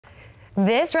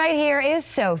This right here is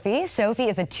Sophie. Sophie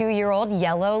is a 2-year-old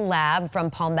yellow lab from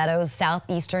Palmetto's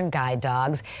Southeastern guide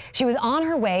dogs. She was on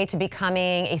her way to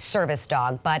becoming a service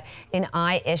dog, but an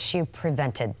eye issue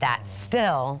prevented that.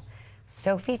 Still,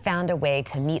 Sophie found a way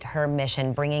to meet her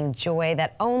mission, bringing joy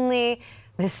that only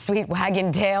this sweet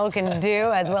wagging tail can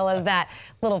do, as well as that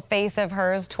little face of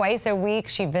hers. Twice a week,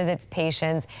 she visits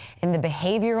patients in the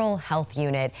behavioral health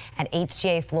unit at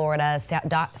HCA Florida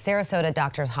Sarasota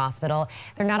Doctors Hospital.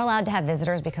 They're not allowed to have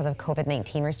visitors because of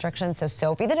COVID-19 restrictions, so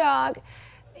Sophie the dog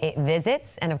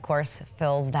visits and, of course,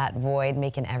 fills that void,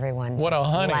 making everyone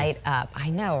light up.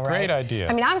 I know, right? Great idea.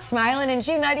 I mean, I'm smiling and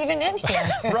she's not even in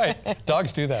here. Right.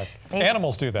 Dogs do that.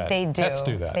 Animals do that. They do. Pets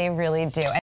do that. They really do.